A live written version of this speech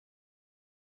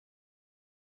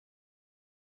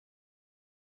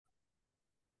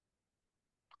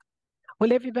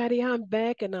Well, everybody, I'm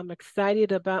back and I'm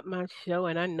excited about my show.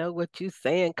 And I know what you're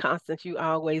saying, Constance. You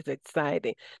always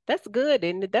exciting. That's good,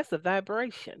 isn't it? That's a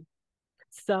vibration.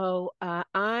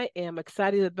 I am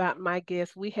excited about my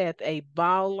guest. We have a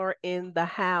baller in the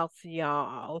house,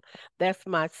 y'all. That's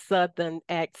my southern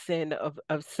accent of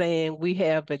saying we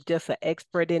have just an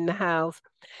expert in the house.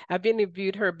 I've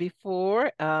interviewed her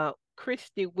before.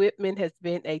 Christy Whitman has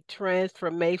been a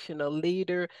transformational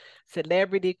leader,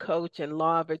 celebrity coach, and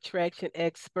law of attraction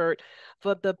expert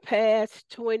for the past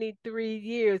 23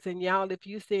 years. And y'all, if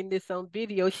you've seen this on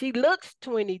video, she looks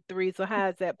 23. So how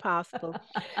is that possible?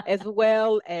 As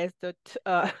well as the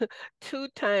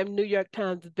two-time New York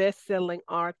Times best-selling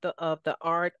author of The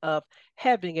Art of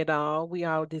Having It All. We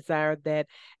all desire that,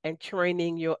 and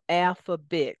training your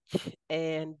alphabet.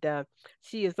 And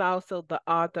she is also the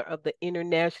author of the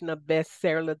international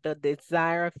bestseller, The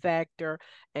Desire Factor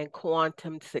and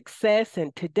Quantum Success.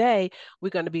 And today we're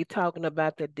going to be talking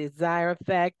about the desire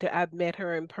factor. I've met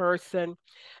her in person.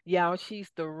 Y'all, she's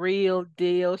the real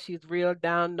deal. She's real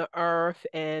down to earth,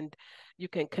 and you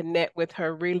can connect with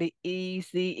her really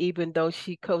easy, even though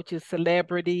she coaches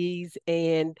celebrities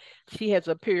and she has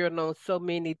appeared on so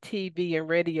many TV and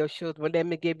radio shows. Well, let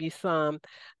me give you some.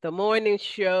 The Morning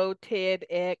Show,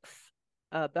 TEDx,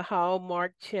 the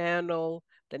Hallmark Channel,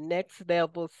 the Next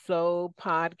Level Soul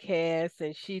podcast,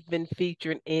 and she's been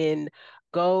featured in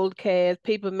Goldcast,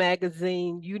 People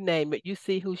Magazine, you name it. You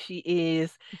see who she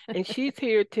is. And she's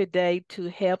here today to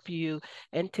help you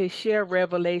and to share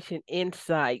revelation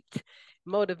insight,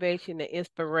 motivation, and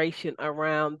inspiration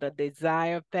around the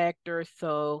desire factor.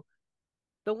 So,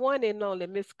 the one and only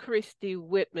Miss Christy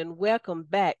Whitman, welcome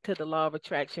back to the Law of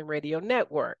Attraction Radio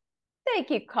Network.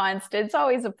 Thank you, Constance.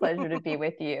 Always a pleasure to be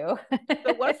with you.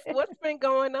 So what's been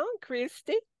going on,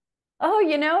 Christy?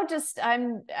 Oh, just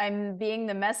I'm being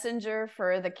the messenger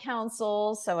for the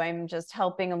council, so I'm just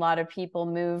helping a lot of people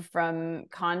move from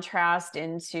contrast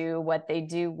into what they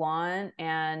do want,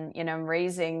 and I'm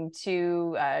raising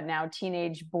two now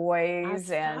teenage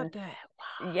boys, I saw and that.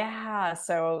 Wow. yeah,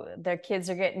 so their kids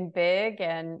are getting big,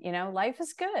 and life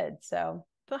is good. So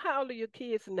how old are your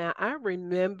kids now? I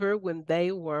remember when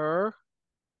they were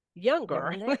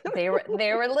younger. they were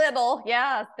little,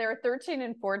 yeah, they're 13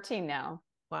 and 14 now.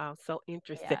 Wow, so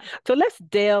interesting. Yeah. So let's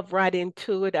delve right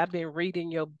into it. I've been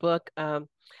reading your book,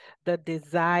 The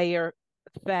Desire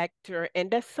Factor,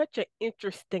 and that's such an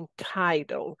interesting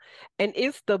title. And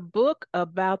it's the book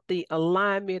about the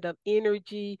alignment of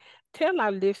energy. Tell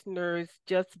our listeners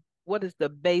just what is the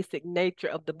basic nature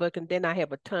of the book, and then I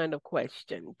have a ton of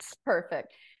questions.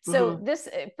 Perfect. So Hmm. this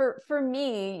for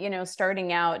me,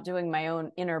 starting out doing my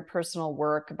own interpersonal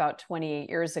work about 28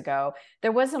 years ago,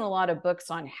 there wasn't a lot of books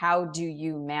on how do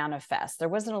you manifest. There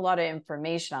wasn't a lot of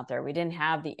information out there. We didn't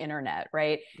have the internet,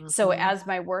 right? So Hmm. as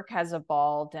my work has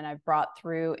evolved and I've brought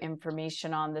through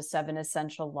information on the seven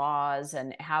essential laws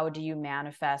and how do you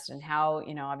manifest, and how,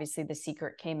 obviously The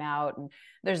Secret came out, and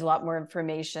there's a lot more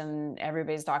information.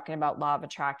 Everybody's talking about law of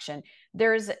attraction.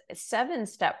 There's a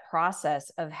 7-step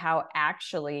process of how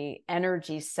actually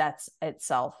energy sets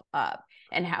itself up,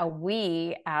 and how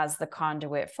we, as the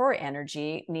conduit for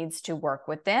energy, needs to work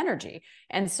with the energy.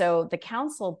 And so the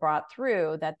council brought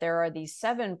through that there are these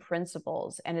 7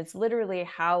 principles, and it's literally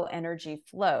how energy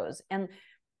flows. And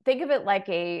think of it like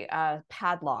a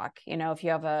padlock. If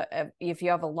you have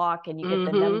a lock and you get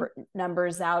the Hmm.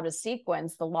 numbers out of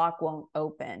sequence, the lock won't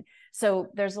open.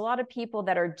 So there's a lot of people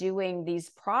that are doing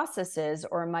these processes,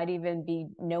 or might even be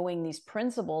knowing these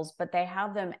principles, but they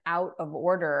have them out of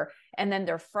order, and then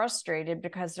they're frustrated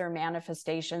because their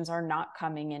manifestations are not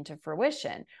coming into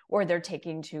fruition, or they're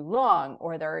taking too long,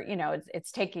 or they're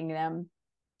it's taking them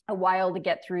a while to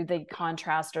get through the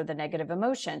contrast or the negative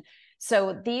emotion.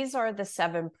 So these are the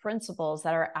 7 principles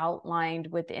that are outlined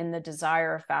within the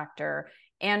desire factor,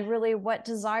 and really what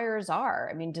desires are.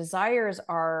 I mean, desires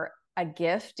are a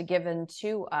gift given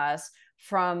to us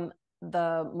from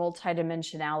the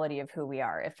multidimensionality of who we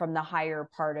are, from the higher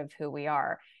part of who we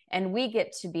are. And we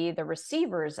get to be the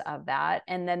receivers of that,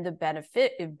 and then the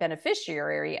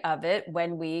beneficiary of it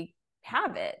when we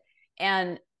have it.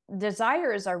 And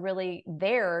desires are really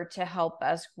there to help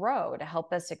us grow, to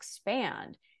help us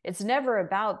expand. It's never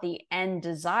about the end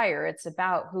desire. It's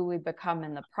about who we become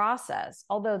in the process.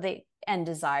 Although the end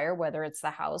desire, whether it's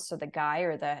the house or the guy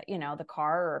or the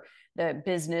car or the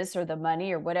business or the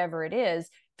money or whatever it is,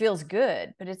 feels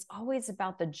good, but it's always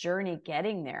about the journey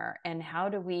getting there. And how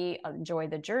do we enjoy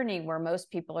the journey, where most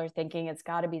people are thinking it's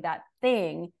got to be that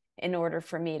thing in order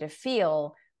for me to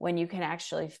feel, when you can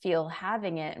actually feel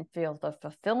having it and feel the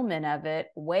fulfillment of it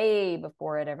way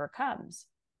before it ever comes.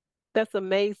 That's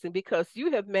amazing because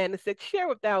you have manifested. Share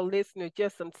with our listeners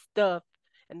just some stuff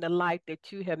and the life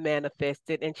that you have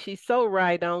manifested. And she's so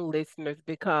right on, listeners,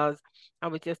 because I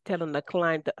was just telling a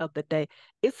client the other day,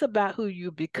 it's about who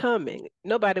you're becoming.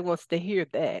 Nobody wants to hear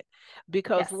that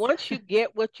because Yes. once you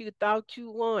get what you thought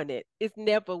you wanted, it's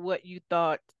never what you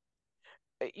thought,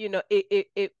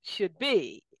 it should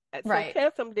be. So Right.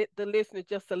 tell the listeners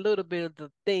just a little bit of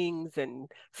the things and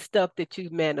stuff that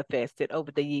you've manifested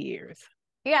over the years.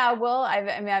 Yeah, well,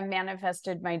 I've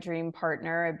manifested my dream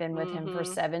partner. I've been with him for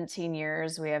Mm-hmm. 17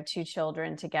 years. We have 2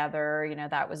 children together.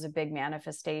 That was a big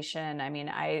manifestation. I mean,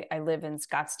 I live in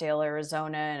Scottsdale,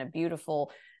 Arizona, in a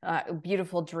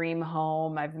beautiful dream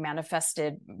home. I've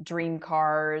manifested dream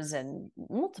cars and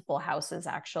multiple houses,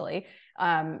 actually.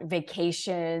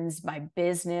 Vacations, my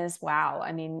business. Wow.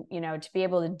 I mean, to be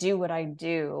able to do what I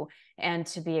do and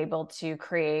to be able to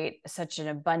create such an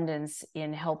abundance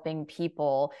in helping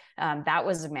people, that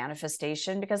was a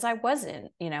manifestation because I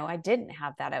didn't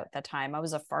have that at the time. I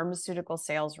was a pharmaceutical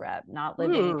sales rep, not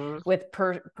living Mm. with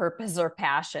purpose or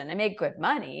passion. I made good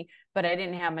money, but I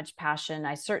didn't have much passion.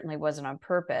 I certainly wasn't on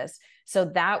purpose. So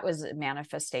that was a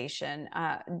manifestation.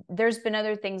 There's been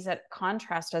other things that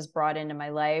contrast has brought into my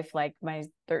life, like my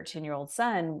 13-year-old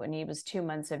son, when he was 2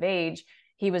 months of age,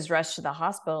 he was rushed to the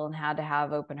hospital and had to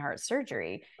have open heart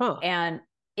surgery. Huh. And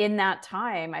in that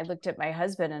time, I looked at my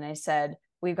husband and I said,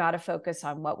 we've got to focus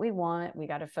on what we want. We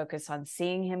got to focus on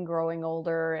seeing him growing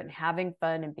older and having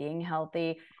fun and being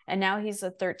healthy. And now he's a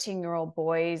 13-year-old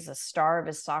boy. He's a star of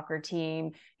his soccer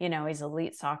team. He's an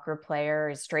elite soccer player.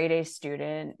 He's a straight A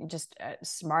student, just a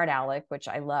smart aleck, which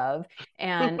I love.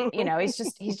 And,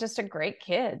 he's just a great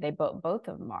kid. They both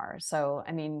of them are. So,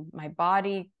 I mean, my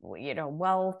body,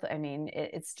 wealth, I mean,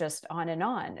 it's just on and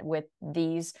on with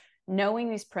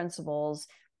knowing these principles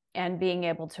and being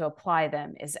able to apply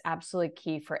them is absolutely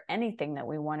key for anything that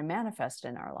we want to manifest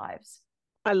in our lives.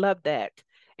 I love that.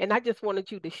 And I just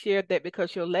wanted you to share that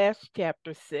because your last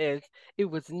chapter says it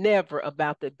was never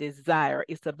about the desire,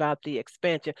 it's about the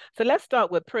expansion. So let's start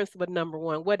with principle number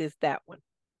one. What is that one?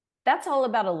 That's all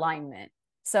about alignment.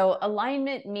 So,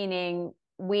 alignment meaning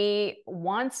we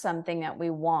want something that we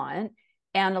want.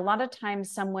 And a lot of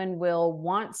times someone will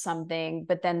want something,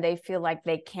 but then they feel like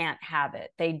they can't have it.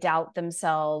 They doubt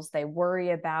themselves. They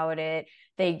worry about it.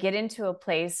 They get into a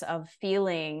place of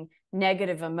feeling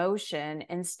negative emotion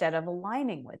instead of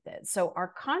aligning with it. So our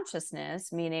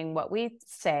consciousness, meaning what we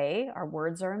say, our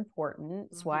words are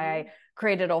important. That's why I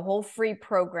created a whole free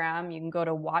program. You can go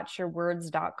to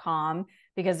watchyourwords.com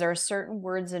because there are certain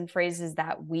words and phrases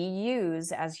that we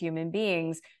use as human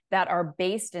beings that are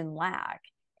based in lack.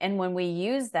 And when we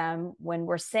use them, when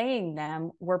we're saying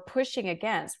them, we're pushing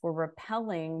against, we're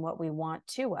repelling what we want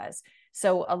to us.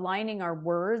 So aligning our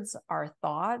words, our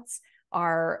thoughts,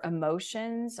 our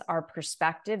emotions, our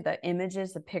perspective, the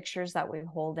images, the pictures that we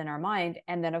hold in our mind,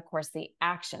 and then of course the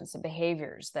actions, the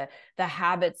behaviors, the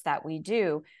habits that we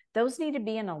do, those need to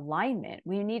be in alignment.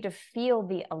 We need to feel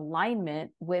the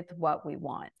alignment with what we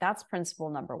want. That's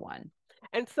principle number one.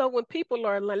 And so when people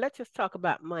are, let's just talk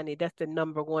about money. That's the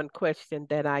number one question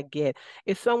that I get.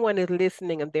 If someone is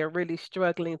listening and they're really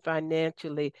struggling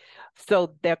financially,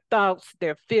 so their thoughts,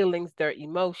 their feelings, their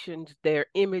emotions, their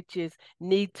images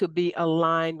need to be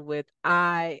aligned with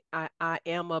I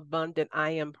am abundant,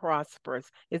 I am prosperous.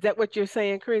 Is that what you're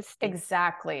saying, Christy?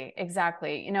 Exactly.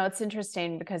 It's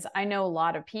interesting because I know a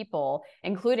lot of people,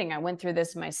 including I went through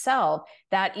this myself,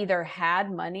 that either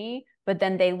had money, but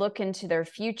then they look into their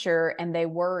future and they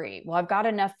worry, well, I've got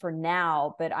enough for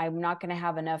now, but I'm not going to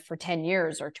have enough for 10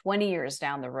 years or 20 years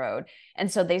down the road. And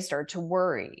so they start to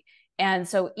worry. And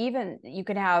so even you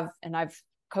could have, and I've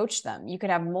coached them, you could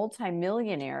have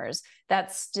multimillionaires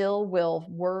that still will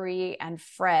worry and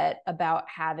fret about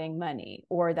having money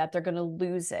or that they're going to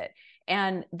lose it.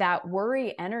 And that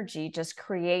worry energy just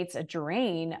creates a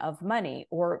drain of money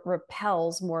or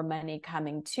repels more money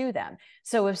coming to them.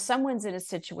 So if someone's in a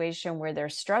situation where they're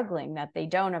struggling, that they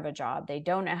don't have a job, they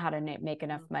don't know how to make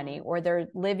enough money, or they're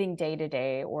living day to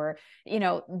day, or,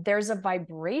 there's a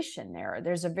vibration there.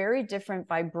 There's a very different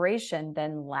vibration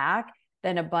than lack,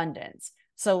 than abundance.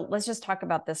 So let's just talk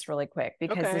about this really quick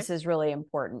because this is really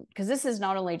important, because this is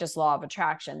not only just law of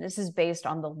attraction. This is based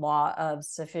on the law of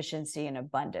sufficiency and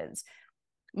abundance.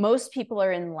 Most people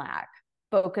are in lack,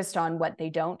 focused on what they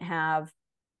don't have,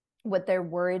 what they're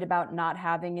worried about not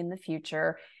having in the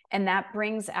future. And that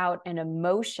brings out an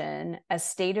emotion, a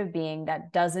state of being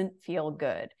that doesn't feel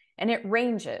good. And it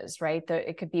ranges, right?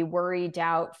 It could be worry,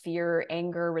 doubt, fear,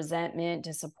 anger, resentment,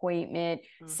 disappointment,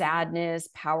 sadness,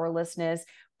 powerlessness.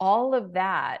 All of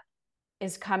that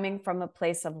is coming from a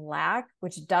place of lack,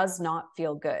 which does not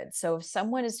feel good. So if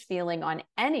someone is feeling on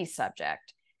any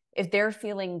subject, if they're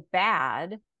feeling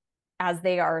bad as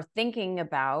they are thinking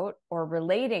about or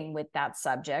relating with that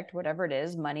subject, whatever it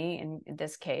is, money in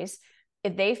this case,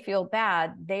 if they feel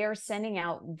bad, they are sending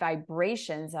out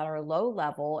vibrations that are low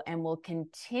level and will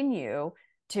continue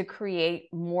to create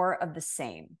more of the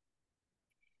same.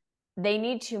 They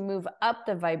need to move up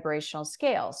the vibrational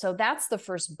scale. So that's the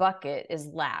first bucket, is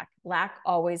lack. Lack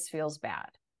always feels bad.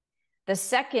 The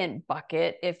second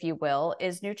bucket, if you will,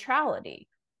 is neutrality.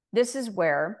 This is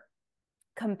where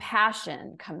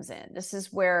compassion comes in. This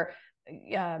is where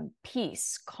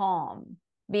peace, calm,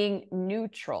 being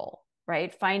neutral,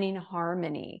 right? Finding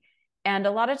harmony. And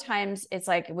a lot of times it's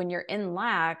like when you're in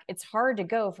lack, it's hard to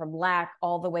go from lack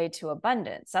all the way to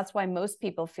abundance. That's why most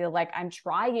people feel like, I'm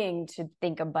trying to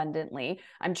think abundantly,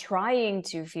 I'm trying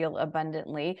to feel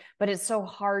abundantly, but it's so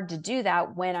hard to do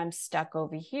that when I'm stuck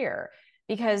over here.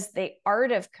 Because the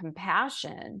art of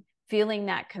compassion, feeling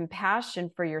that compassion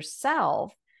for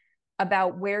yourself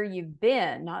about where you've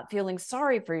been, not feeling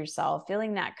sorry for yourself,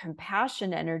 feeling that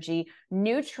compassion energy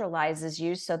neutralizes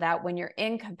you, so that when you're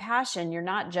in compassion, you're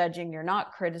not judging, you're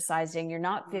not criticizing, you're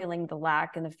not feeling the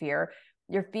lack and the fear.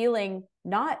 You're feeling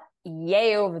not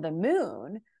yay over the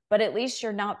moon, but at least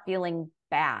you're not feeling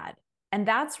bad. And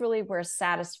that's really where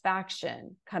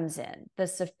satisfaction comes in, the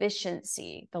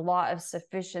sufficiency, the law of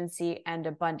sufficiency and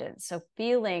abundance. So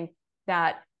feeling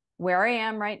that where I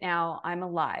am right now, I'm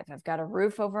alive. I've got a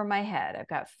roof over my head. I've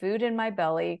got food in my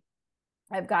belly.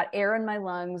 I've got air in my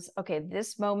lungs. Okay,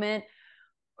 this moment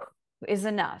is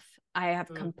enough. I have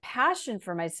compassion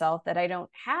for myself that I don't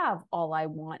have all I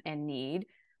want and need,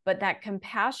 but that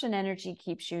compassion energy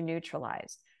keeps you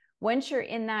neutralized. Once you're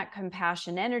in that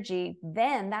compassion energy,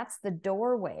 then that's the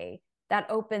doorway that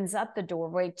opens up the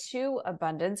doorway to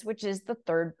abundance, which is the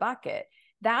third bucket.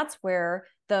 That's where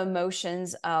the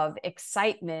emotions of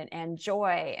excitement and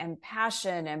joy and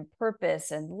passion and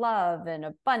purpose and love and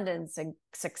abundance and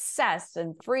success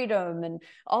and freedom and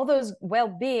all those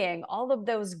well-being, all of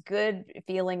those good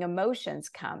feeling emotions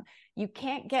come. You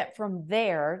can't get from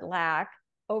there, lack,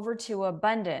 over to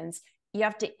abundance. You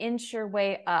have to inch your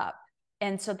way up.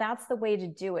 And so that's the way to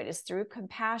do it, is through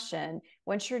compassion.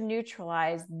 Once you're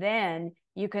neutralized, then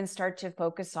you can start to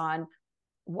focus on,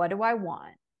 what do I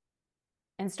want?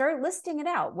 And start listing it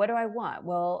out. What do I want?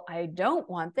 Well, I don't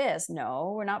want this.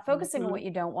 No, we're not focusing on what you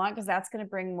don't want, because that's going to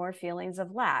bring more feelings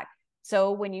of lack.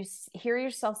 So when you hear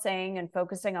yourself saying and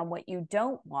focusing on what you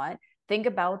don't want, think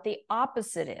about what the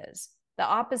opposite is. The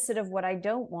opposite of what I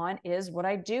don't want is what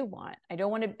I do want. I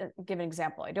don't want to give an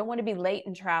example. I don't want to be late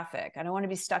in traffic. I don't want to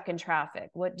be stuck in traffic.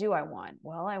 What do I want?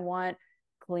 Well, I want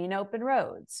clean, open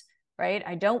roads. Right?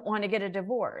 I don't want to get a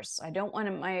divorce. I don't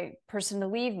want my person to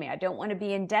leave me. I don't want to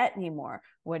be in debt anymore.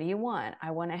 What do you want?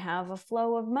 I want to have a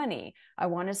flow of money. I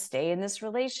want to stay in this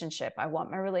relationship. I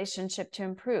want my relationship to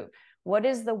improve. What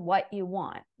is the what you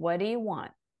want? What do you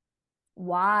want?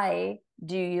 Why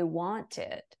do you want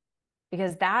it?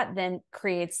 Because that then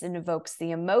creates and evokes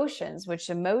the emotions, which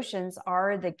emotions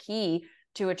are the key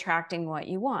to attracting what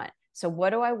you want. So what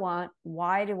do I want?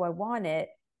 Why do I want it?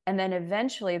 And then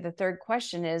eventually the third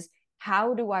question is,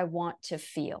 how do I want to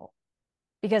feel?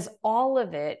 Because all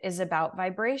of it is about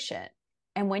vibration.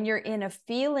 And when you're in a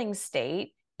feeling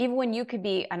state, even when you could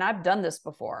be, and I've done this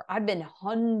before, I've been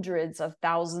hundreds of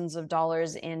thousands of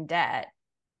dollars in debt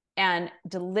and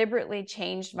deliberately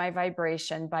changed my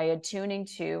vibration by attuning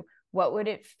to, what would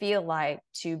it feel like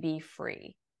to be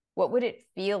free? What would it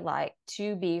feel like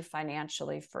to be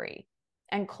financially free?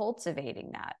 And cultivating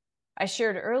that. I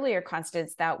shared earlier,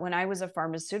 Constance, that when I was a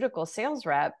pharmaceutical sales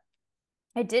rep,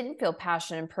 I didn't feel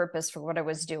passion and purpose for what I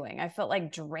was doing. I felt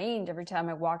like drained every time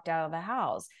I walked out of the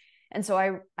house. And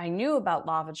so I knew about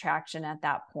law of attraction at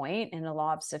that point and the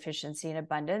law of sufficiency and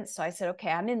abundance. So I said, okay,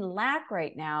 I'm in lack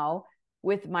right now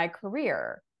with my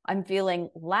career. I'm feeling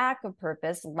lack of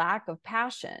purpose, lack of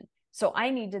passion. So I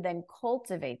need to then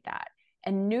cultivate that.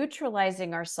 And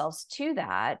neutralizing ourselves to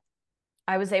that,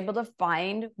 I was able to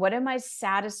find, what am I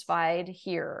satisfied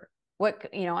here?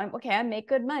 I make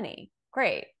good money.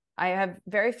 Great. I have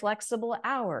very flexible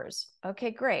hours. Okay,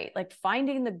 great. Like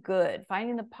finding the good,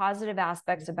 finding the positive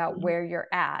aspects about where you're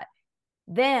at.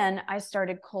 Then I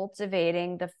started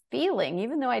cultivating the feeling,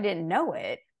 even though I didn't know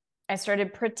it. I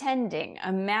started pretending,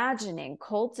 imagining,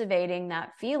 cultivating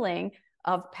that feeling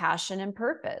of passion and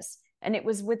purpose. And it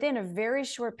was within a very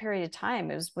short period of time.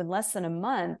 It was within less than a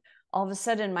month. All of a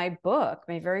sudden, my book,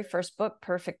 my very first book,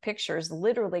 Perfect Pictures,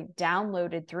 literally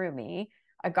downloaded through me.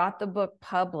 I got the book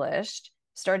published.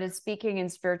 started speaking in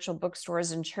spiritual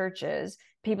bookstores and churches.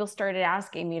 People started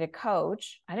asking me to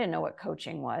coach. I didn't know what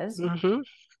coaching was.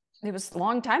 It was a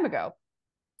long time ago.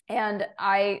 And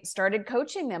I started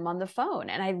coaching them on the phone,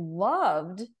 and I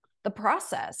loved the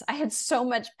process. I had so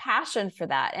much passion for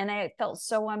that, and I felt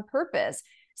so on purpose.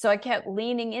 So I kept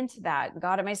leaning into that,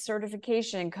 got my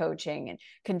certification in coaching, and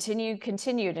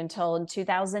continued until in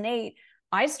 2008,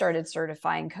 I started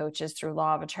certifying coaches through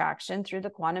Law of Attraction, through the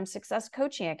Quantum Success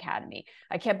Coaching Academy.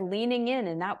 I kept leaning in,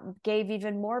 and that gave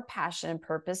even more passion and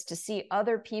purpose to see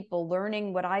other people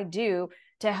learning what I do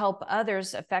to help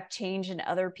others affect change in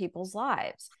other people's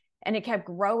lives. And it kept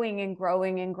growing and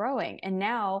growing and growing. And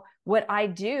now what I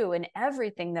do and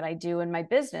everything that I do in my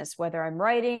business, whether I'm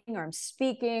writing or I'm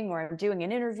speaking or I'm doing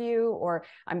an interview or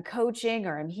I'm coaching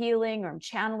or I'm healing or I'm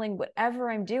channeling, whatever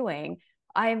I'm doing,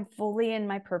 I am fully in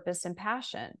my purpose and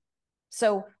passion.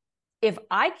 So if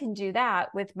I can do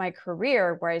that with my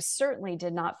career, where I certainly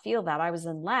did not feel that, I was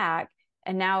in lack,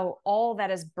 and now all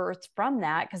that is birthed from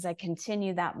that, because I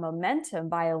continue that momentum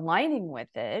by aligning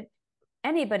with it,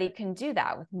 anybody can do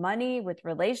that with money, with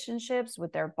relationships,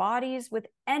 with their bodies, with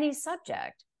any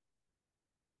subject.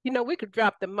 You know, we could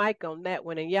drop the mic on that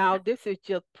one. And y'all, this is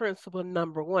just principle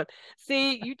number one.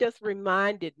 See, you just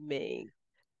reminded me.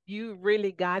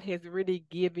 God has really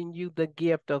given you the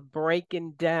gift of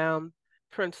breaking down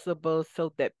principles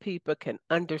so that people can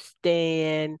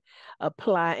understand,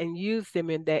 apply, and use them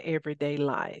in their everyday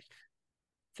life.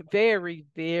 It's very,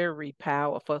 very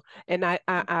powerful. And I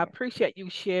appreciate you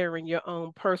sharing your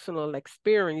own personal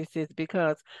experiences,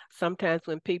 because sometimes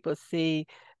when people see,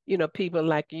 people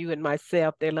like you and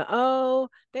myself, they're like, oh,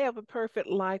 they have a perfect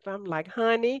life. I'm like,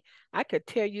 honey, I could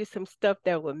tell you some stuff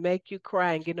that would make you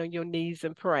cry and get on your knees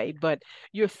and pray. But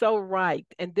you're so right.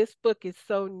 And this book is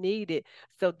so needed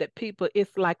so that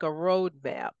it's like a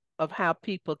roadmap of how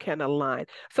people can align.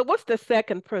 So what's the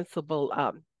second principle,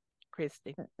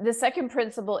 Christy? The second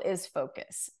principle is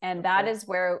focus. And that is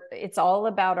where it's all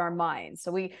about our mind.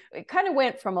 So we kind of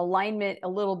went from alignment a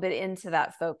little bit into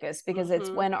that focus, because it's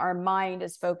when our mind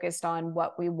is focused on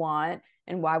what we want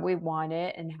and why we want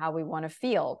it and how we want to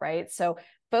feel, right? So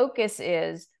focus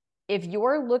is, if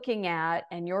you're looking at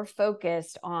and you're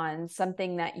focused on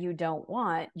something that you don't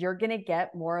want, you're going to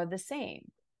get more of the same.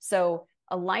 So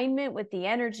alignment with the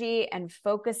energy and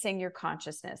focusing your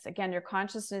consciousness. Again, your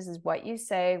consciousness is what you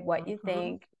say, what you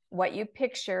think, what you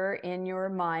picture in your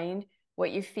mind,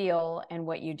 what you feel, and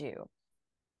what you do.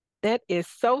 That is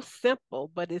so simple,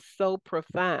 but it's so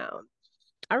profound.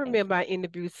 I remember I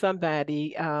interviewed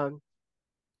somebody, and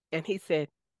he said,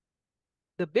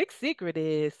 the big secret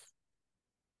is,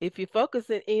 if you're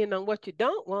focusing in on what you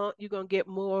don't want, you're going to get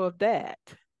more of that.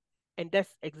 And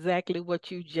that's exactly what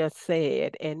you just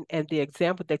said. And the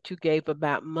example that you gave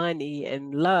about money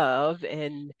and love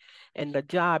and the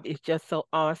job is just so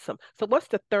awesome. So what's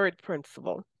the third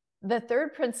principle? The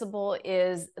third principle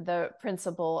is the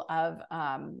principle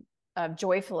of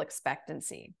joyful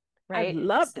expectancy, right? I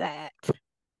love that.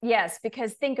 Yes,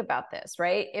 because think about this,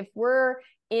 right? If we're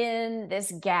in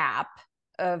this gap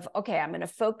of, okay, I'm going to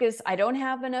focus. I don't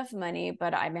have enough money,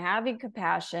 but I'm having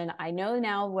compassion. I know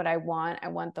now what I want. I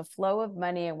want the flow of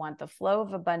money. I want the flow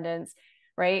of abundance,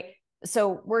 right?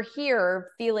 So we're here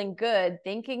feeling good,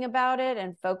 thinking about it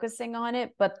and focusing on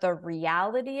it. But the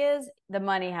reality is the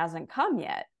money hasn't come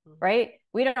yet, right?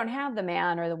 We don't have the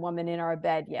man or the woman in our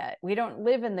bed yet. We don't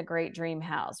live in the great dream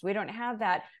house. We don't have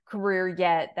that career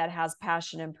yet that has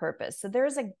passion and purpose. So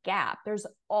there's a gap. There's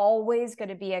always going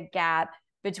to be a gap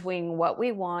between what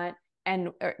we want and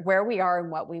where we are and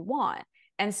what we want.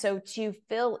 And so to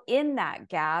fill in that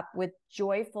gap with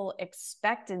joyful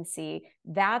expectancy,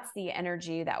 that's the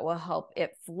energy that will help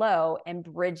it flow and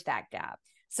bridge that gap.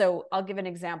 So I'll give an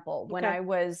example. When I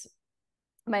was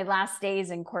my last days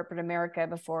in corporate America,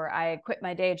 before I quit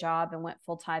my day job and went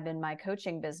full-time in my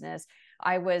coaching business,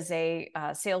 I was a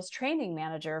sales training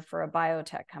manager for a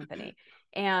biotech company.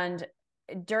 And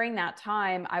during that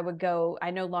time, I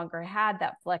no longer had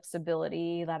that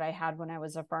flexibility that I had when I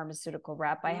was a pharmaceutical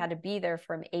rep. I had to be there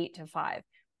from 8 to 5.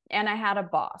 And I had a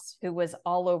boss who was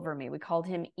all over me. We called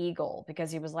him Eagle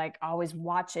because he was like always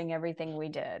watching everything we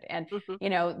did and,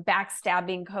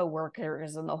 backstabbing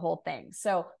coworkers and the whole thing.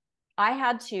 So I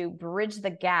had to bridge the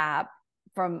gap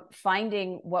from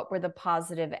finding what were the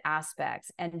positive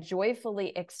aspects and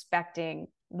joyfully expecting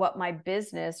what my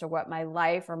business or what my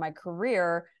life or my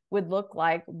career would look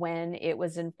like when it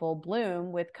was in full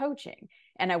bloom with coaching.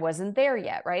 And I wasn't there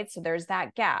yet, right? So there's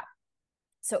that gap.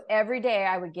 So every day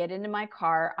I would get into my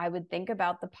car, I would think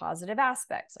about the positive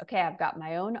aspects. Okay, I've got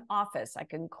my own office. I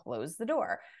can close the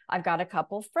door. I've got a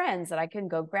couple friends that I can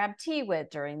go grab tea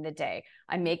with during the day.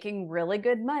 I'm making really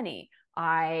good money.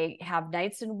 I have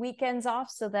nights and weekends off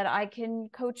so that I can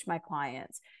coach my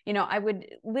clients. You know, I would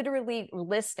literally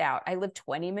list out, I live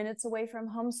 20 minutes away from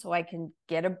home, so I can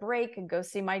get a break and go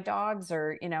see my dogs,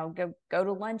 or, you know, go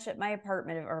to lunch at my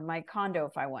apartment or my condo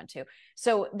if I want to.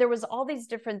 So there was all these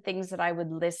different things that I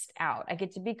would list out. I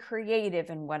get to be creative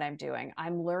in what I'm doing.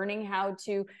 I'm learning how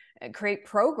to create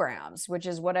programs, which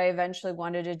is what I eventually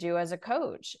wanted to do as a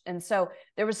coach. And so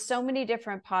there was so many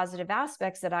different positive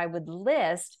aspects that I would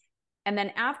list. And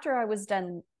then after I was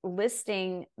done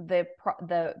listing the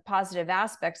positive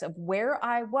aspects of where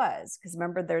I was, because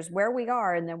remember, there's where we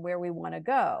are and then where we want to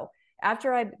go.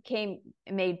 After I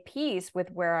made peace with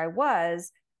where I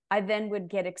was, I then would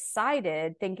get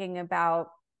excited thinking about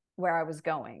where I was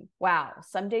going. Wow,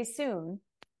 someday soon,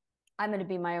 I'm going to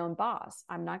be my own boss.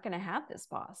 I'm not going to have this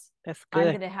boss. That's good.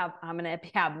 I'm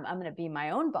going to be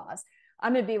my own boss.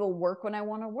 I'm going to be able to work when I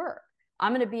want to work.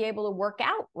 I'm going to be able to work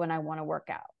out when I want to work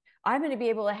out. I'm going to be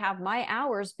able to have my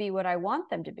hours be what I want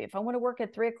them to be. If I want to work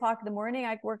at 3 o'clock in the morning,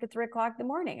 I can work at 3 o'clock in the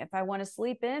morning. If I want to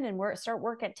sleep in and start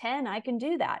work at 10, I can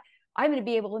do that. I'm going to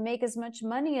be able to make as much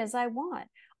money as I want.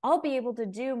 I'll be able to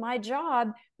do my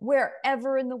job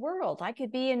wherever in the world. I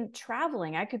could be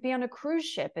traveling. I could be on a cruise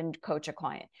ship and coach a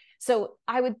client. So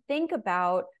I would think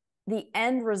about the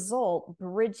end result,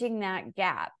 bridging that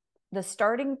gap. The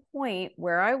starting point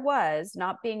where I was,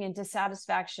 not being in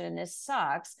dissatisfaction and this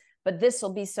sucks, but this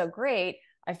will be so great.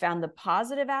 I found the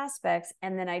positive aspects,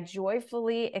 and then I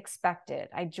joyfully expected.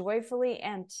 I joyfully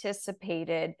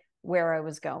anticipated where I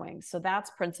was going. So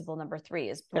that's principle number 3,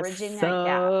 is bridging that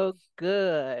gap. So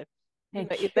good. You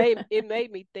know, it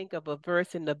made me think of a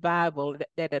verse in the Bible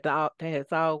that has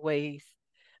always,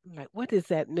 I'm like, what does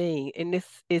that mean? And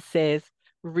it says,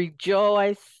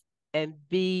 rejoice and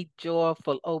be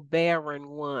joyful, O barren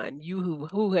one, you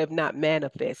who have not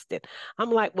manifested.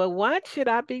 I'm like, well, why should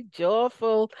I be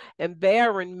joyful? And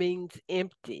barren means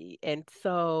empty. And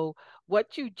so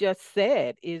what you just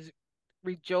said is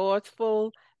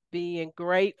rejoiceful, being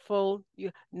grateful,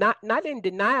 not in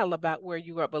denial about where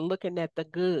you are, but looking at the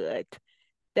good.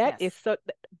 That is Yes. so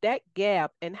that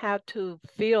gap and how to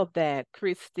feel that,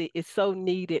 Christy, is so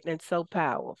needed and so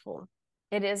powerful.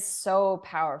 It is so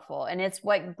powerful. And it's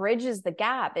what bridges the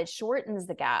gap. It shortens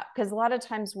the gap. Because a lot of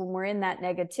times when we're in that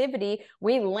negativity,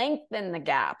 we lengthen the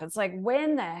gap. It's like,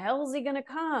 when the hell is he going to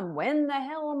come? When the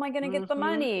hell am I going to get the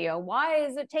money? Or why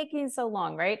is it taking so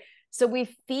long? Right. So we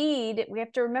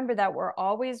have to remember that we're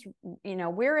always,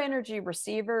 we're energy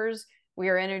receivers, we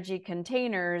are energy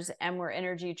containers, and we're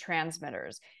energy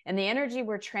transmitters. And the energy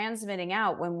we're transmitting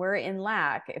out when we're in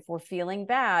lack, if we're feeling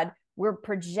bad, we're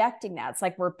projecting that. It's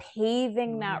like we're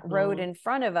paving that road in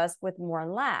front of us with more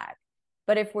lack.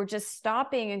 But if we're just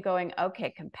stopping and going,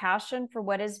 okay, compassion for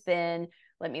what has been,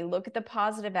 let me look at the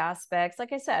positive aspects.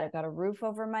 Like I said, I've got a roof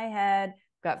over my head,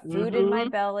 I've got food in my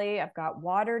belly, I've got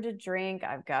water to drink,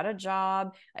 I've got a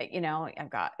job, I've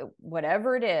got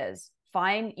whatever it is.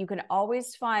 You can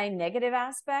always find negative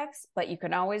aspects, but you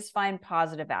can always find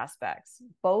positive aspects.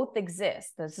 Both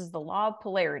exist. This is the law of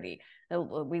polarity.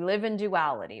 We live in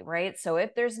duality, right? So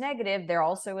if there's negative, there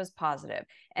also is positive.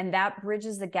 And that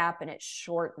bridges the gap and it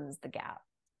shortens the gap.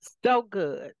 So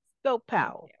good. So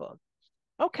powerful.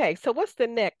 Okay, so what's the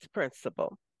next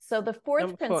principle? So the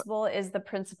fourth principle is the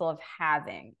principle of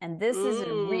having. And this is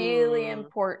a really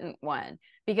important one,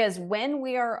 because when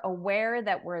we are aware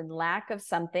that we're in lack of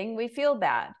something, we feel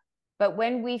bad. But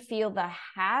when we feel the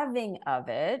having of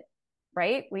it,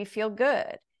 right, we feel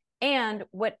good. And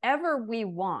whatever we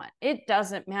want, it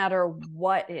doesn't matter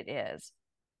what it is.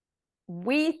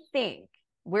 We think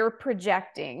we're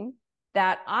projecting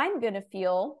that I'm going to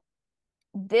feel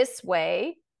this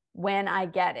way when I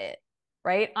get it,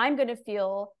 right? I'm going to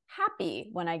feel happy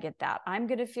when I get that. I'm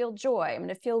going to feel joy. I'm going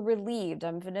to feel relieved.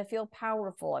 I'm going to feel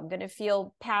powerful. I'm going to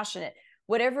feel passionate.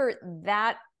 Whatever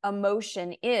that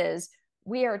emotion is,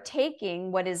 we are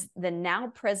taking what is the now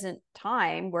present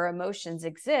time where emotions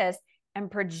exist and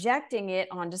projecting it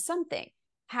onto something.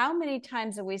 How many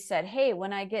times have we said, hey,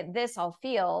 when I get this, I'll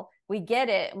feel, we get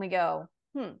it, and we go,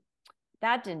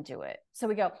 that didn't do it. So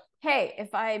we go, hey,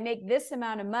 if I make this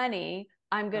amount of money,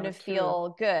 I'm going to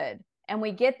feel good. And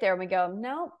we get there and we go,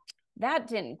 no, that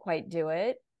didn't quite do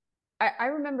it. I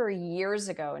remember years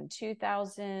ago in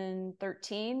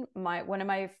 2013, one of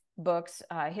my books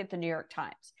hit the New York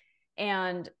Times.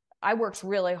 And I worked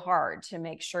really hard to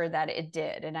make sure that it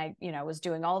did. And I, was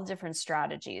doing all the different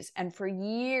strategies. And for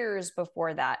years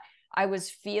before that, I was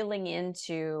feeling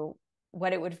into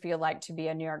what it would feel like to be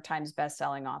a New York Times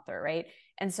bestselling author, right?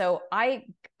 And so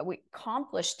we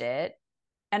accomplished it,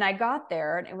 and I got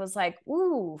there, and it was like,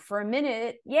 ooh, for a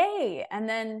minute, yay. And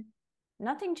then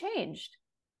nothing changed.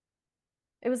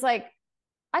 It was like,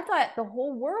 I thought the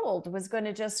whole world was going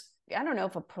to just, I don't know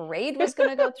if a parade was going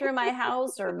to go through my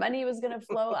house or money was going to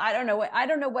flow. I don't know what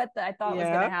I thought was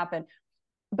going to happen,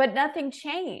 but nothing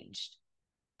changed.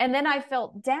 And then I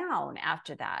felt down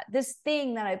after that. This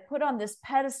thing that I put on this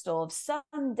pedestal of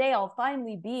someday I'll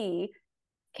finally be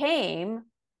came.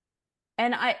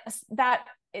 And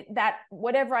that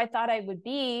whatever I thought I would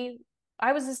be,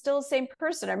 I was still the same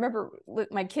person. I remember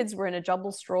my kids were in a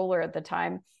jumble stroller at the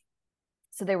time.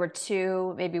 So they were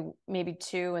 2, maybe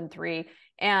 2 and 3.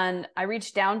 And I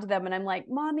reached down to them and I'm like,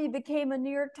 Mommy became a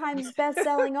New York Times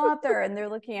bestselling author. And they're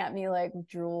looking at me like,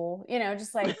 drool,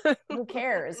 just like, who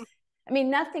cares? I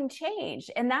mean, nothing changed.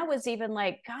 And that was even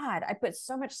like, God, I put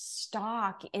so much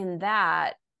stock in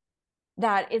that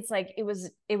it's like, it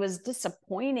was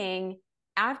disappointing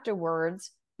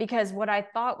afterwards, because what I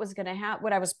thought was going to happen,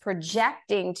 what I was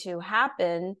projecting to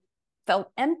happen,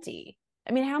 felt empty.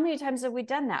 I mean, how many times have we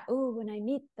done that? Oh, when I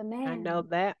meet the man. I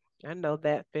know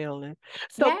that feeling.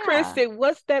 So, Christy,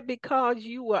 was that because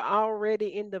you were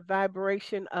already in the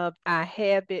vibration of I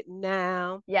have it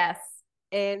now? Yes.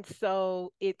 And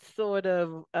so it sort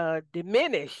of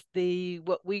diminished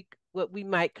what we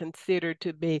might consider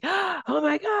to be, oh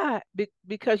my God,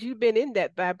 because you've been in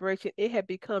that vibration, it had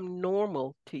become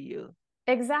normal to you.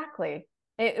 Exactly.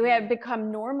 It had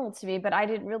become normal to me, but I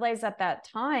didn't realize at that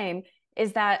time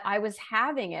is that I was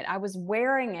having it. I was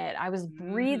wearing it. I was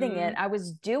breathing it. I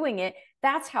was doing it.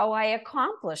 That's how I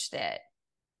accomplished it,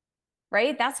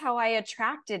 right? That's how I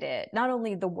attracted it. Not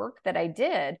only the work that I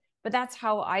did, but that's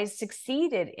how I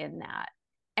succeeded in that.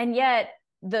 And yet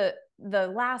the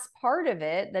last part of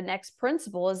it, the next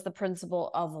principle, is the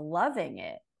principle of loving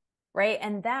it, right?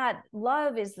 And that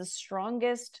love is the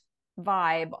strongest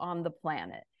vibe on the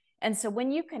planet. And so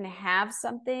when you can have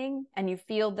something and you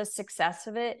feel the success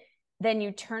of it, then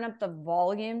you turn up the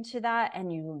volume to that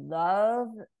and you love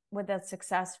what that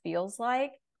success feels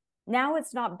like. Now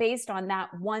it's not based on that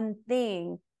one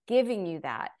thing giving you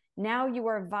that. Now you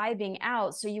are vibing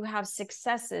out. So you have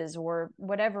successes or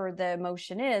whatever the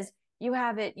emotion is. You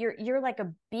have it, you're like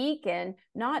a beacon,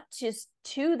 not just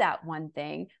to that one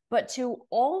thing, but to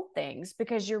all things,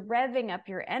 because you're revving up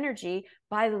your energy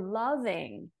by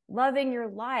loving your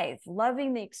life,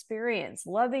 loving the experience,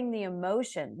 loving the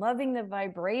emotion, loving the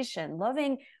vibration,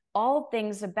 loving all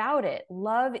things about it.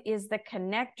 Love is the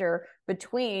connector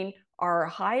between our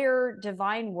higher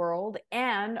divine world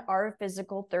and our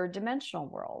physical third dimensional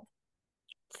world.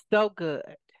 So good.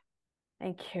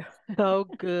 Thank you. So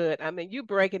good. I mean, you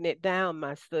breaking it down,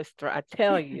 my sister, I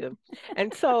tell you.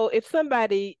 And so if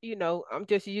somebody, I'm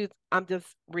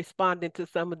just responding to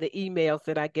some of the emails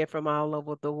that I get from all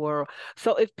over the world.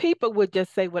 So if people would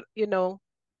just say, what,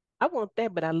 I want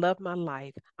that, but I love my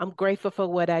life. I'm grateful for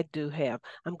what I do have.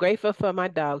 I'm grateful for my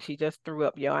dog. She just threw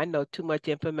up, yo. I know too much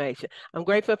information. I'm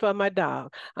grateful for my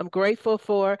dog. I'm grateful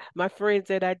for my friends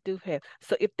that I do have.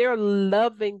 So if they're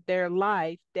loving their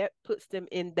life, that puts them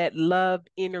in that love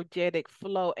energetic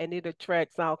flow, and it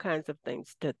attracts all kinds of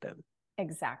things to them.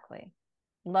 Exactly.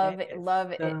 Love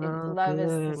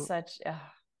is such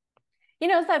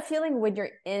it's that feeling when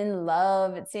you're in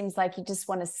love, it seems like you just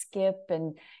want to skip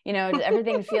and,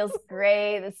 everything feels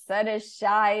great. The sun is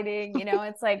shining,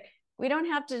 it's like, we don't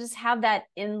have to just have that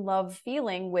in love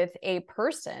feeling with a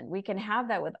person. We can have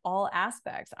that with all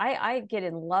aspects. I get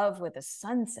in love with a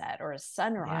sunset or a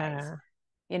sunrise,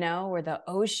 or the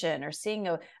ocean, or seeing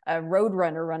a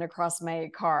roadrunner run across my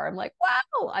car. I'm like,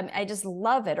 wow, I just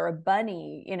love it. Or a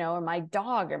bunny, or my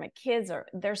dog or my kids,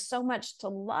 there's so much to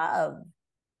love.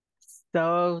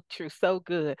 So true, so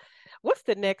good. What's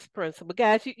the next principle?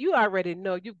 Guys, you already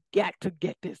know you've got to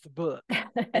get this book.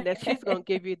 And that she's going to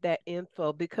give you that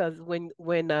info, because when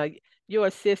your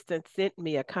assistant sent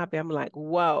me a copy, I'm like,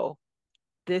 whoa,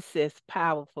 this is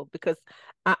powerful, because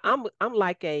I'm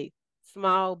like a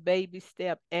small baby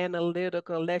step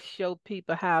analytical, let's show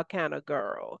people how kind of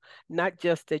girl, not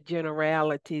just the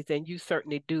generalities. And you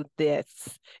certainly do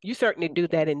this. You certainly do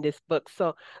that in this book.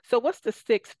 So what's the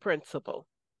sixth principle?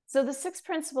 So the sixth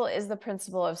principle is the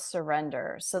principle of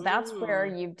surrender. So that's where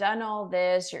you've done all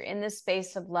this, you're in this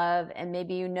space of love, and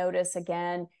maybe you notice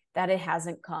again that it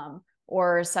hasn't come,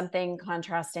 or something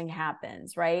contrasting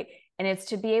happens, right? And it's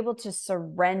to be able to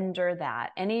surrender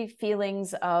that. Any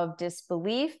feelings of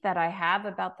disbelief that I have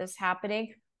about this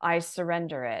happening, I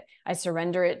surrender it. I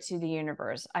surrender it to the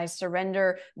universe. I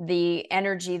surrender the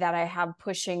energy that I have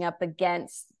pushing up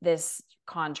against this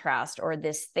contrast or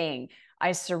this thing.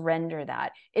 I surrender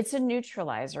that. It's a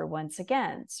neutralizer. Once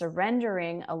again,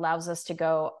 surrendering allows us to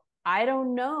go, I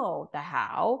don't know the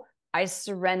how. I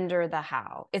surrender the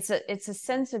how. It's a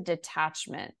sense of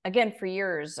detachment. Again, for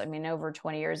years, I mean, over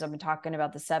 20 years, I've been talking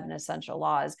about the 7 essential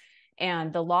laws.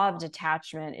 And the law of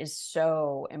detachment is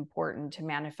so important to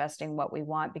manifesting what we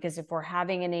want, because if we're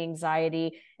having any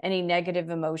anxiety, any negative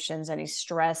emotions, any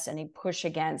stress, any push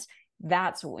against,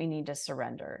 that's what we need to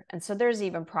surrender. And so there's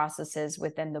even processes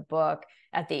within the book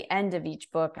at the end of each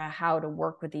book, how to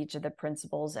work with each of the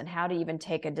principles and how to even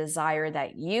take a desire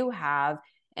that you have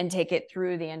and take it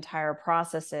through the entire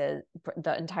process of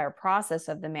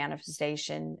the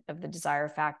manifestation of the desire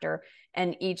factor,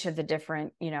 and each of the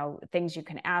different, things you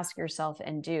can ask yourself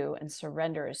and do. And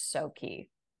surrender is so key.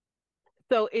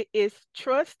 So it is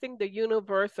trusting the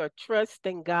universe or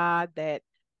trusting God that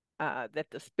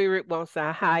the spirit wants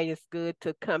our highest good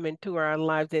to come into our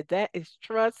lives. Is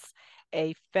trust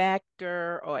a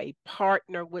factor or a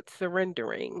partner with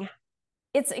surrendering?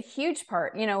 It's a huge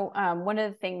part. One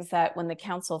of the things that when the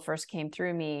council first came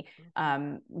through me,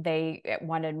 they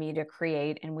wanted me to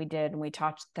create, and we did, and we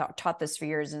taught this for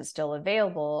years, and it's still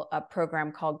available, a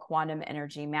program called Quantum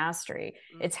Energy Mastery.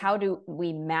 It's how do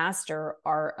we master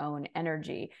our own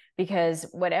energy, because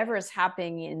whatever is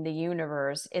happening in the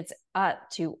universe, it's up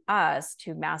to us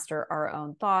to master our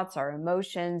own thoughts, our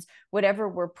emotions, whatever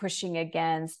we're pushing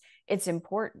against. It's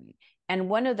important. And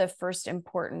one of the first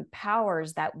important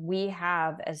powers that we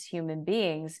have as human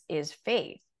beings is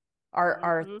faith.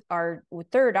 Our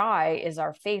third eye is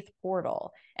our faith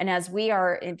portal. And as we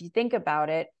are, if you think about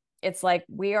it, it's like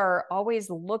we are always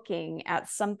looking at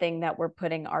something that we're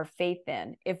putting our faith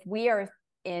in. If we are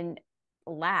in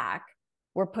lack,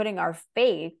 we're putting our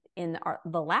faith in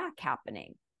the lack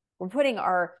happening. We're putting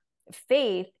our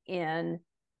faith in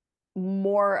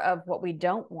more of what we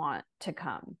don't want to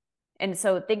come. And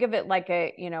so think of it like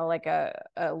a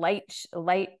light,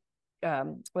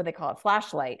 what they call it,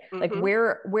 flashlight. Like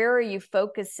where are you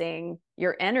focusing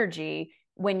your energy?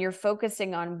 When you're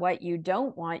focusing on what you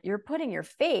don't want, you're putting your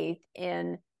faith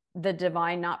in the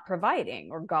divine not providing,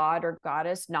 or God or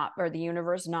goddess not, or the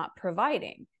universe not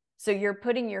providing. So you're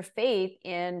putting your faith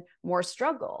in more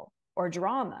struggle or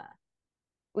drama.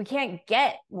 We can't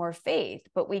get more faith,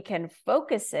 but we can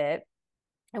focus it.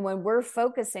 And when we're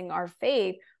focusing our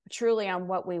faith truly on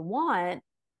what we want,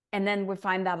 and then we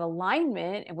find that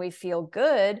alignment and we feel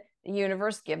good, the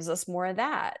universe gives us more of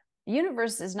that. The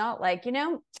universe is not like,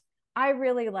 I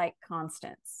really like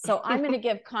Constance, so I'm going to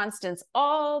give Constance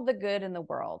all the good in the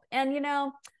world. And,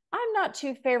 I'm not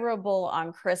too favorable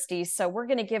on Christy, so we're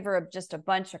going to give her just a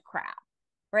bunch of crap.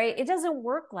 Right? It doesn't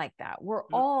work like that. We're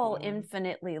all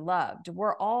infinitely loved.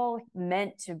 We're all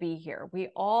meant to be here. We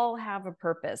all have a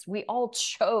purpose. We all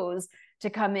chose to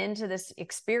come into this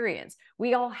experience.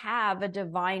 We all have a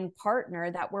divine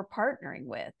partner that we're partnering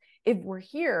with. If we're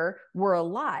here, we're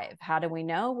alive. How do we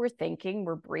know? We're thinking,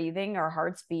 we're breathing, our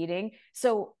heart's beating.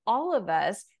 So all of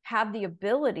us have the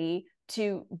ability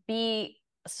to be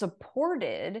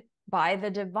supported by the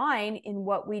divine in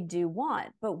what we do want.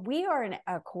 But we are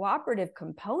a cooperative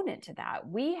component to that.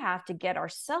 We have to get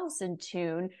ourselves in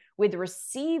tune with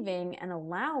receiving and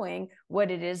allowing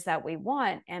what it is that we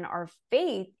want. And our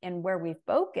faith and where we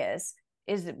focus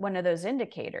is one of those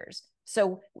indicators.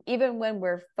 So even when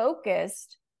we're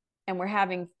focused and we're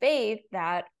having faith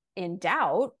that in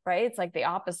doubt, right? It's like the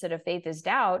opposite of faith is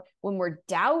doubt. When we're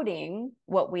doubting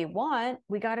what we want,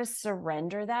 we got to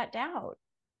surrender that doubt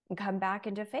and come back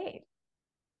into faith.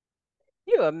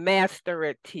 You're a master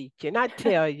at teaching, I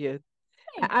tell you.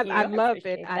 I love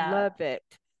it. I love it.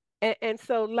 And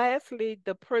so lastly,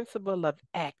 the principle of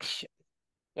action.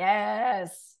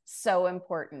 Yes, so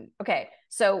important. Okay,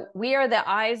 so we are the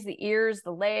eyes, the ears,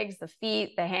 the legs, the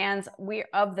feet, the hands, we're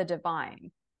of the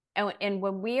divine. And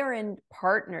when we are in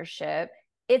partnership,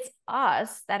 it's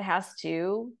us that has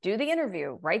to do the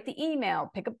interview, write the email,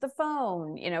 pick up the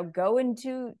phone, go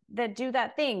into that, do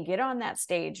that thing, get on that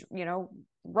stage,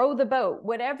 row the boat,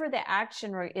 whatever the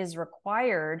action is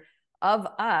required of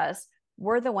us,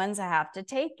 we're the ones that have to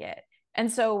take it. And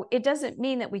so it doesn't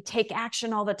mean that we take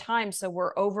action all the time, so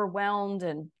we're overwhelmed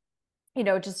and,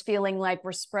 just feeling like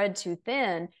we're spread too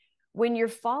thin. When you're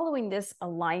following this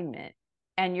alignment,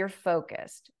 and you're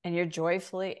focused and you're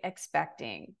joyfully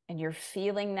expecting and you're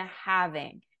feeling the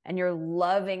having and you're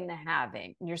loving the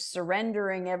having and you're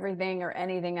surrendering everything or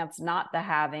anything that's not the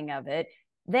having of it,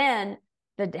 then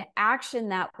the action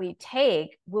that we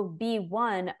take will be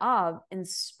one of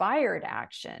inspired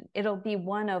action. It'll be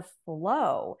one of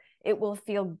flow. It will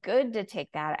feel good to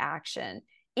take that action.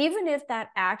 Even if that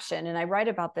action, and I write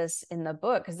about this in the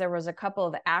book because there was a couple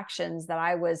of actions that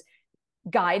I was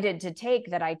guided to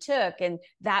take that I took, and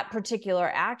that particular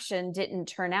action didn't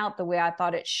turn out the way I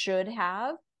thought it should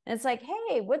have. And it's like,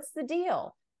 hey, what's the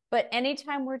deal? But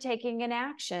anytime we're taking an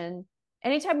action,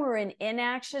 anytime we're in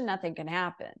inaction, nothing can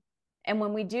happen. And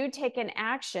when we do take an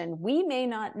action, we may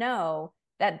not know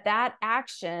that that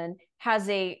action has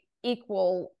a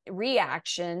equal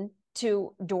reaction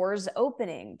to doors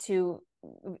opening, to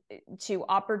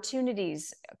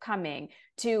opportunities coming,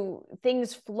 to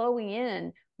things flowing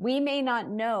in. We may not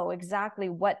know exactly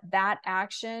what that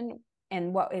action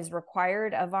and what is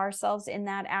required of ourselves in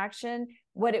that action,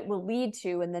 what it will lead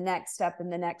to in the next step,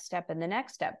 and the next step, and the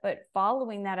next step. But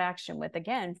following that action with,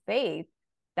 again, faith,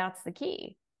 that's the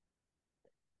key.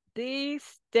 These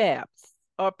steps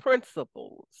or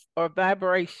principles or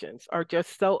vibrations are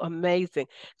just so amazing.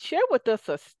 Share with us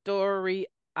a story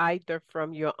either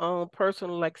from your own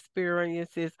personal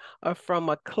experiences or from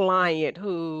a client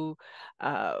who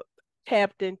uh,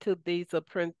 tapped into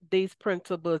these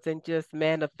principles and just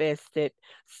manifested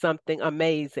something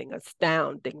amazing,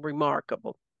 astounding,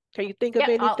 remarkable. Can you think of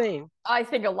Yeah, anything? I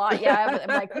think a lot. Yeah, I'm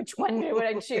like, which one would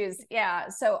I choose? Yeah.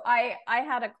 So I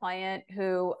had a client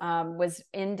who was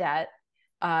in debt.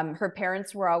 Her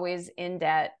parents were always in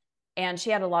debt, and she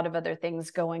had a lot of other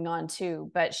things going on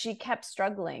too, but she kept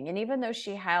struggling. And even though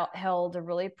she held a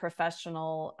really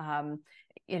professional,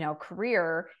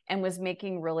 career and was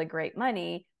making really great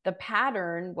money, the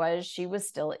pattern was she was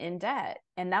still in debt.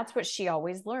 And that's what she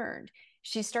always learned.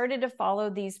 She started to follow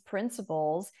these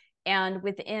principles. And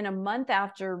within a month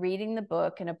after reading the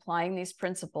book and applying these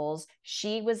principles,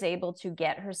 she was able to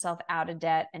get herself out of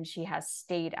debt, and she has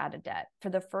stayed out of debt for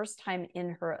the first time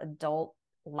in her adult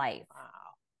life. Wow.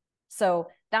 So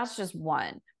that's just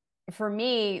one. For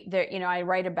me, there, I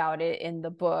write about it in the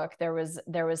book. There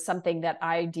was something that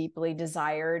I deeply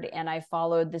desired, and I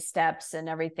followed the steps and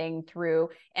everything through.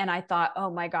 And I thought,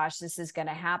 oh my gosh, this is going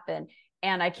to happen.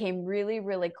 And I came really,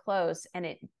 really close, and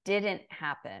it didn't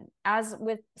happen. As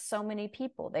with so many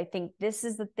people, they think this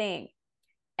is the thing.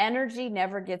 Energy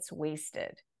never gets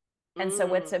wasted. And so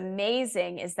what's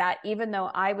amazing is that even though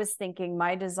I was thinking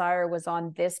my desire was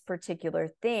on this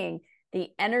particular thing, the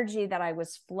energy that I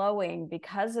was flowing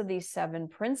because of these 7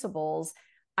 principles,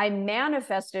 I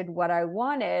manifested what I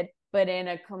wanted, but in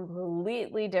a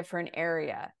completely different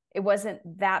area. It wasn't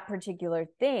that particular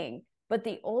thing. But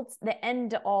the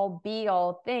end all be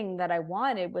all thing that I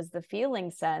wanted was the feeling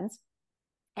sense.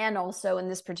 And also in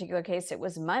this particular case, it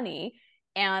was money.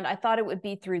 And I thought it would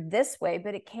be through this way,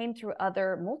 but it came through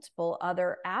multiple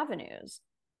other avenues.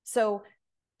 So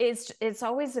it's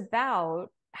always about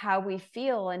how we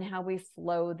feel and how we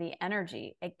flow the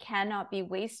energy. It cannot be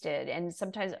wasted. And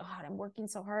sometimes, oh, I'm working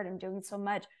so hard, I'm doing so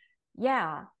much.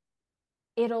 Yeah,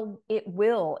 it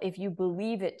will, if you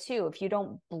believe it too. If you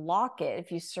don't block it,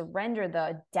 if you surrender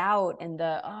the doubt and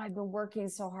I've been working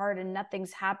so hard and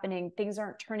nothing's happening, things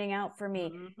aren't turning out for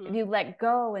me. If you let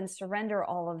go and surrender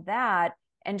all of that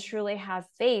and truly have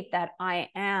faith that I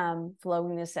am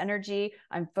flowing this energy,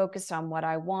 I'm focused on what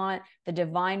I want, the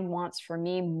divine wants for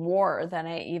me more than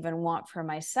I even want for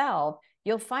myself,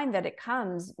 you'll find that it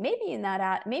comes maybe in that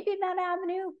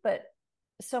avenue, but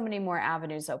so many more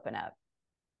avenues open up.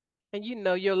 And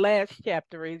your last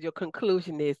chapter your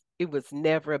conclusion is it was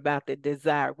never about the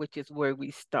desire, which is where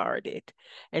we started.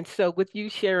 And so with you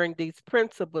sharing these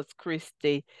principles,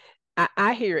 Christy,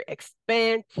 I hear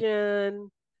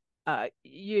expansion. What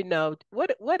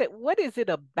is it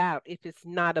about if it's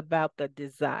not about the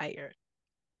desire?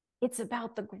 It's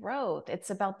about the growth. It's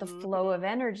about the flow of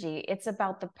energy. It's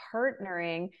about the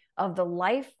partnering of the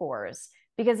life force.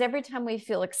 Because every time we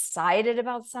feel excited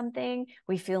about something,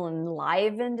 we feel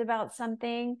enlivened about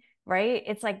something, right?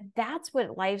 It's like, that's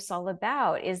what life's all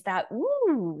about, is that,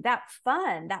 that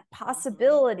fun, that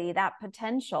possibility, that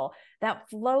potential, that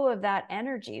flow of that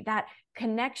energy, that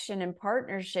connection and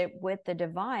partnership with the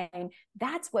divine.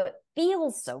 That's what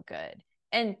feels so good.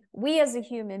 And we as a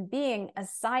human being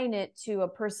assign it to a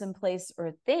person, place,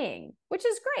 or thing, which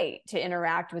is great to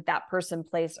interact with that person,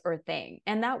 place, or thing.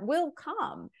 And that will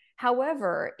come.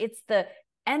 However, it's the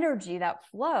energy that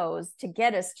flows to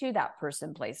get us to that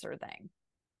person, place, or thing.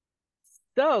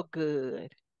 So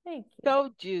good. Thank you. So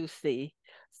juicy.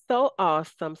 So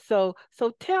awesome. So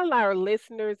tell our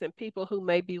listeners and people who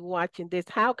may be watching this,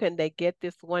 how can they get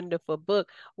this wonderful book?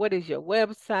 What is your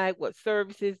website? What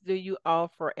services do you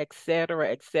offer, et cetera,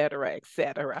 et cetera, et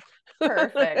cetera?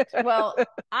 Perfect. Well,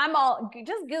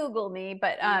 just Google me,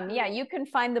 but yeah, you can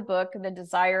find the book, The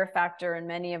Desire Factor, and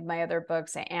many of my other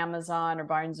books at Amazon or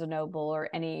Barnes and Noble or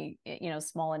any,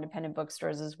 small independent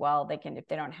bookstores as well. They can, if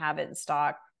they don't have it in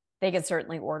stock, they can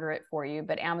certainly order it for you,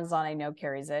 but Amazon I know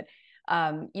carries it.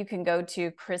 You can go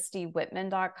to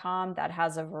ChristyWhitman.com. That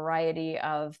has a variety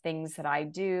of things that I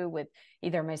do with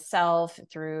either myself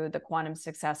through the Quantum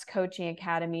Success Coaching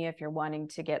Academy, if you're wanting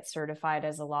to get certified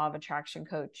as a law of attraction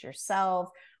coach yourself,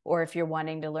 or if you're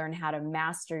wanting to learn how to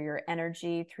master your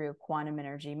energy through quantum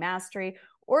energy mastery,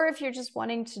 or if you're just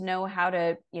wanting to know how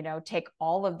to, take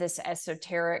all of this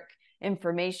esoteric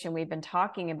information we've been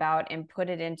talking about and put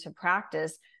it into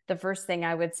practice, the first thing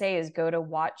I would say is go to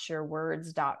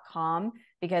watchyourwords.com,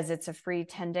 because it's a free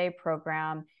 10-day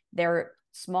program. They're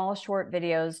small, short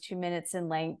videos, 2 minutes in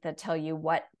length, that tell you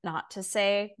what not to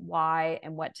say, why,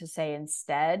 and what to say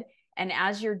instead. And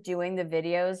as you're doing the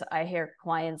videos, I hear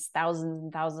clients, thousands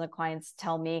and thousands of clients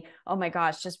tell me, oh my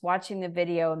gosh, just watching the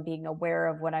video and being aware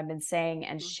of what I've been saying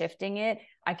and shifting it,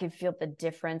 I can feel the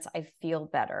difference. I feel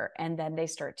better. And then they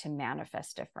start to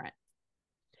manifest different.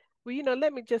 Well,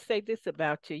 let me just say this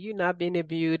about you. I've been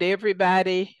interviewed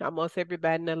everybody, almost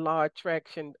everybody in the law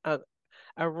attraction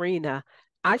arena.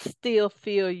 I still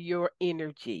feel your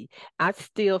energy. I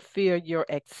still feel your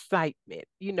excitement.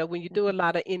 When you do a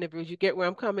lot of interviews, you get where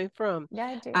I'm coming from. Yeah,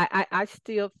 I do. I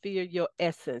still feel your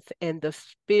essence and the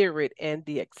spirit and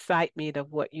the excitement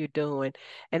of what you're doing.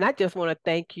 And I just want to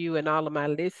thank you and all of my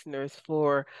listeners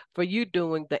for you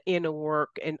doing the inner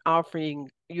work and offering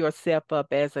yourself up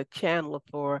as a channel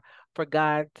for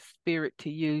God's spirit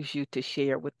to use you to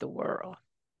share with the world.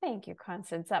 Thank you,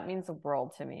 Constance. That means the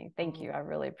world to me. Thank you. I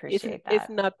really It's appreciate that. it's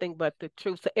nothing but the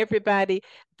truth. So everybody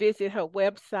visit her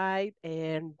website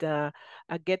and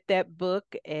get that book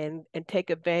and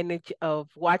take advantage of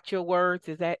Watch Your Words.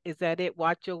 Is that it?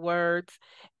 Watch Your Words.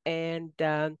 And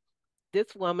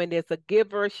this woman is a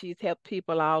giver. She's helped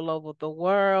people all over the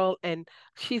world, and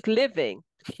she's living.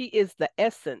 She is the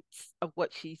essence of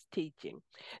what she's teaching.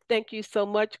 Thank you so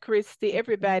much, Christy.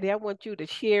 Everybody, I want you to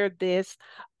share this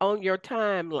on your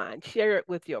timeline. Share it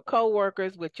with your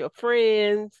coworkers, with your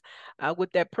friends,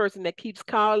 with that person that keeps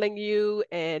calling you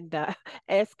and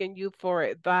asking you for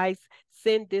advice.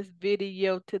 Send this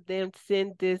video to them.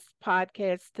 Send this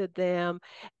podcast to them.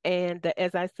 And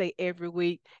as I say every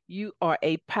week, you are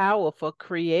a powerful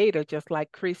creator, just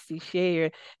like Christy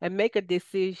shared, and make a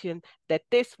decision that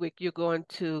this week you're going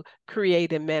to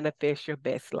create and manifest your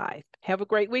best life. Have a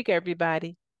great week,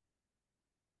 everybody.